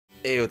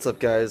Hey, what's up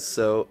guys?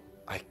 So,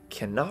 I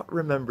cannot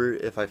remember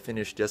if I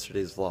finished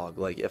yesterday's vlog,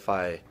 like if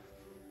I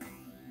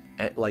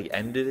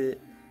ended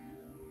it.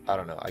 I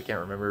don't know, I can't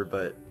remember,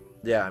 but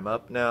yeah, I'm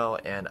up now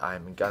and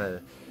I'm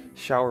gonna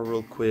shower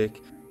real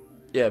quick.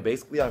 Yeah,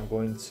 basically I'm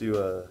going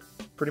to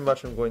pretty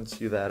much I'm going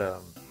to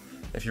that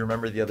if you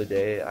remember the other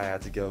day I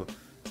had to go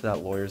to that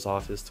lawyer's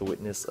office to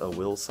witness a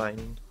will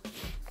signing.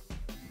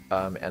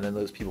 And then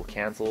those people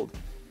canceled.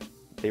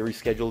 They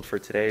rescheduled for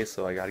today,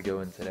 so I gotta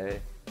go in today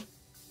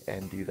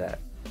and do that.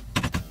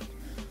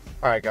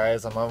 Alright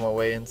guys, I'm on my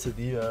way into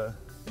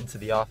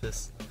the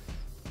office.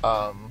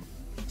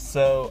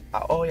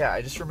 Oh yeah,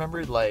 I just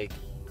remembered, like,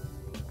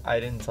 I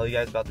didn't tell you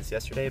guys about this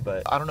yesterday,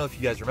 but I don't know if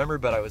you guys remember,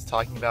 but I was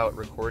talking about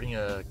recording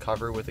a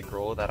cover with a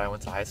girl that I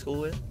went to high school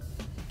with.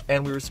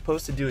 And we were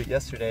supposed to do it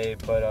yesterday,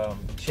 but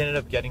she ended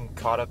up getting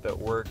caught up at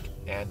work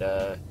and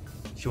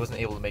she wasn't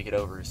able to make it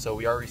over, so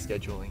we are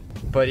rescheduling.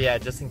 But yeah,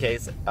 just in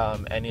case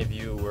any of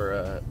you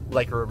were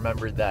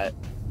remembered that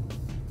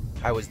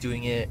I was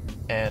doing it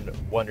and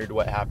wondered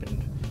what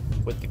happened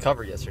with the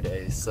cover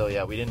yesterday. So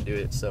yeah, we didn't do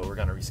it, so we're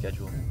gonna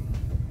reschedule.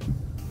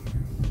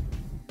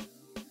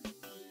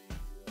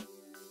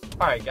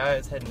 Alright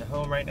guys, heading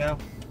home right now.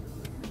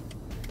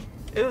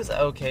 It was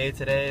okay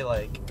today,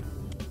 like,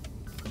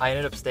 I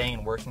ended up staying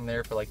and working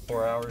there for like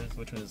 4 hours,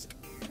 which was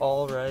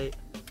alright.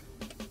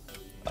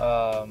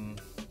 I'm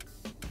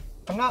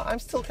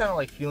still kind of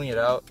like feeling it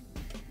out.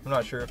 I'm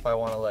not sure if I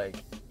want to, like,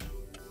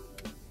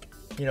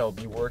 you know,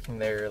 be working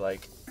there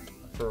like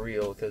for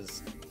real,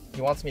 because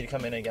he wants me to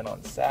come in again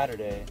on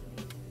Saturday.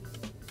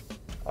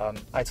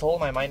 I told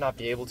him I might not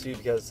be able to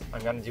because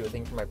I'm gonna do a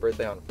thing for my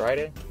birthday on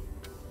Friday.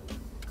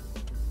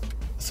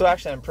 So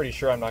actually I'm pretty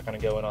sure I'm not gonna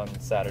go in on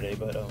Saturday,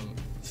 but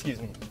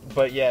excuse me.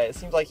 But yeah, it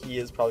seems like he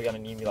is probably gonna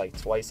need me like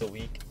twice a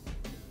week.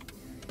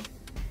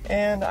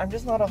 And I'm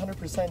just not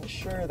 100%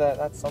 sure that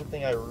that's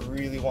something I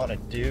really want to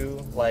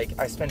do. Like,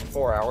 I spent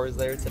 4 hours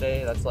there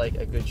today. That's like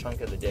a good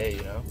chunk of the day,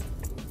 you know?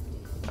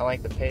 And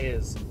like the pay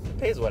is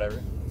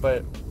whatever.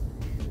 But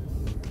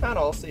I don't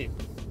know, I'll see.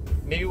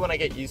 Maybe when I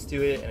get used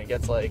to it and it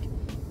gets like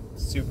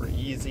super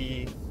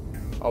easy,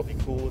 I'll be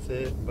cool with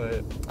it.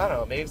 But I don't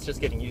know, maybe it's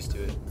just getting used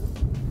to it.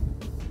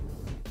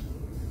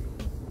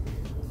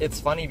 It's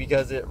funny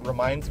because it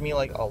reminds me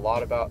like a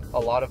lot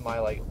of my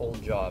like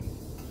old job.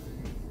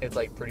 It's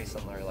like pretty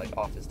similar, like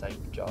office type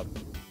job.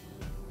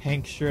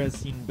 Hank sure has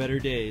seen better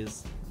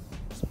days,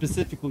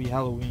 specifically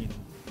Halloween.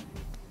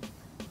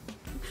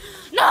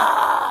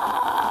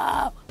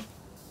 No!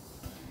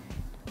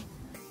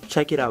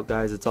 Check it out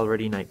guys, it's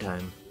already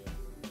nighttime.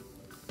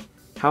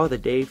 How the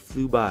day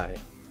flew by.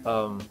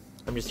 I'm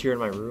just here in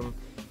my room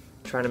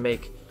trying to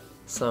make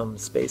some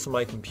space on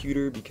my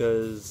computer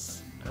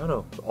because, I don't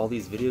know, all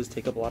these videos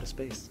take up a lot of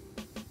space.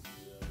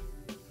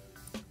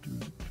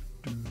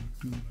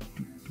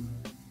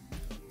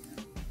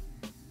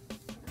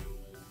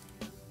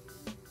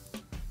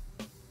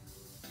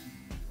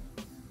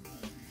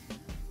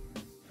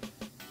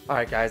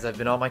 Alright guys, I've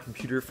been on my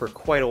computer for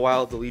quite a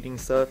while deleting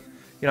stuff.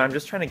 You know, I'm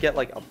just trying to get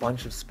like a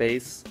bunch of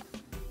space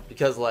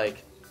because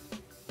like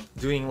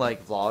doing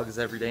like vlogs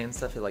every day and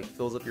stuff, it like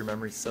fills up your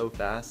memory so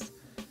fast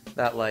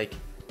that like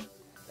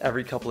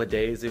every couple of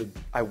days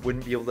I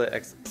wouldn't be able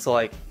to so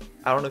like,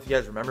 I don't know if you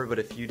guys remember, but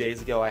a few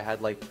days ago I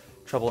had like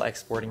trouble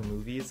exporting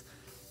movies,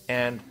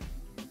 and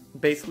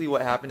basically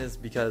what happened is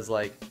because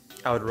like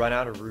I would run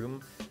out of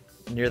room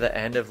near the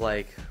end of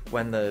like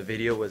when the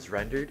video was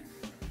rendered,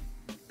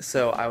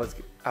 so I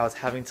was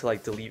having to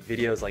like delete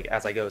videos like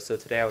as I go. So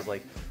today I was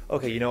like,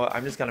 okay, you know what,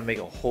 I'm just gonna make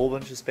a whole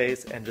bunch of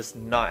space and just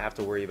not have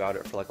to worry about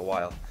it for like a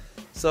while.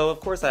 So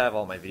of course I have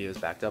all my videos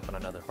backed up on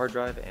another hard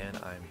drive and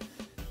I'm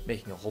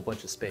making a whole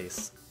bunch of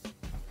space.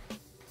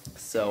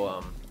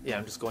 So yeah,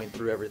 I'm just going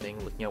through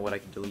everything, looking at what I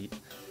can delete.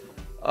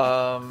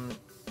 I'm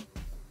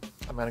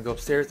gonna go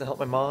upstairs to help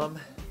my mom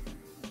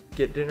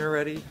get dinner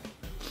ready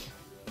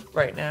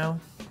right now.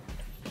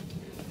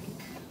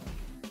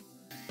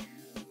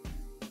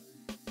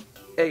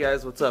 Hey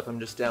guys, what's up? I'm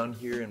just down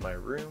here in my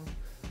room.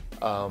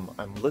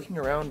 I'm looking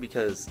around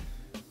because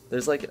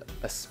there's like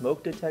a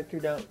smoke detector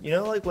down. You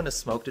know, like when a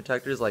smoke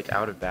detector is like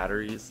out of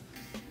batteries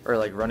or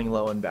like running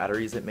low on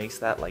batteries, it makes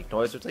that like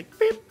noise where it's like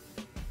beep,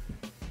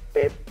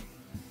 beep.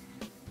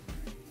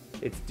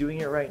 It's doing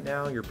it right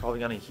now. You're probably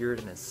gonna hear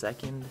it in a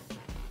second,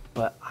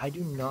 but I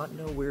do not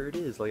know where it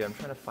is. Like, I'm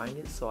trying to find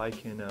it so I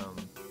can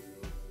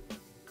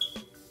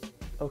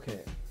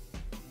okay.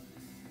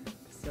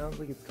 It sounds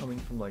like it's coming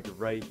from like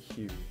right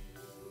here,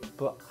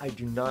 but I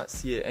do not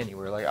see it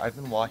anywhere. Like, I've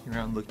been walking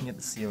around looking at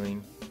the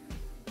ceiling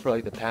for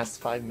like the past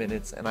 5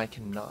 minutes and I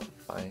cannot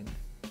find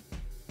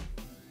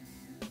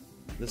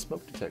the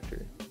smoke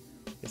detector.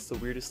 It's the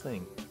weirdest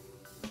thing.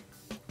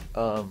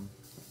 I'm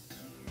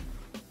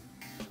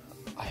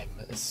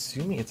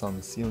assuming it's on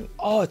the ceiling.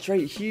 Oh, it's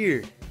right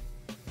here.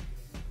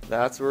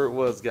 That's where it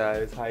was,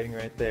 guys, hiding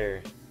right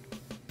there.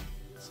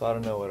 So I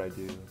don't know what I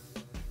do. Do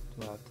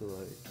I have to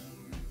like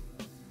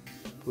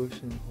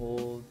push and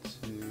hold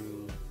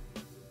to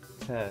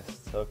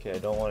test? Okay, I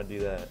don't want to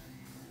do that.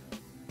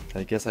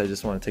 I guess I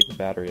just want to take the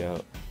battery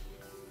out.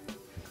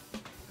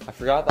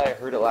 forgot that I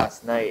heard it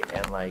last night,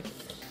 and like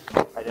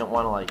I didn't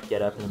want to like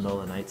get up in the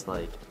middle of the night to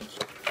like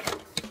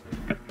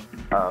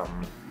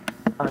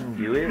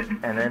undo it,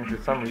 and then for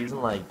some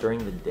reason like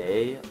during the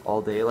day,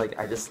 all day, like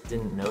I just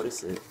didn't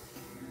notice it.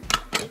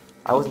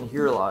 I wasn't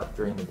here a lot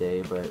during the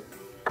day, but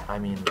I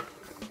mean,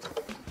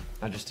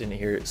 I just didn't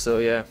hear it. So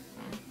yeah,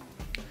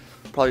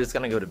 probably just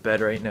gonna go to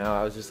bed right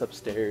now. I was just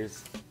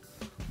upstairs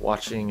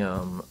watching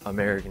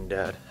American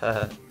Dad.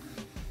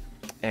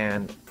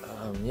 And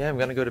yeah, I'm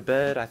gonna go to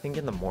bed. I think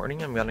in the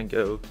morning I'm gonna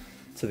go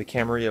to the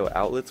Camarillo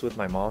outlets with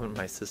my mom and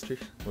my sister,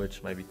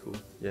 which might be cool.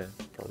 Yeah,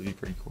 probably be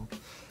pretty cool.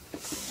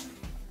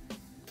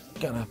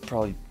 Gonna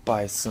probably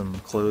buy some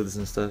clothes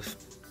and stuff.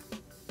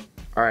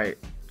 Alright,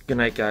 good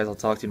night guys, I'll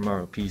talk to you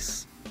tomorrow.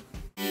 Peace.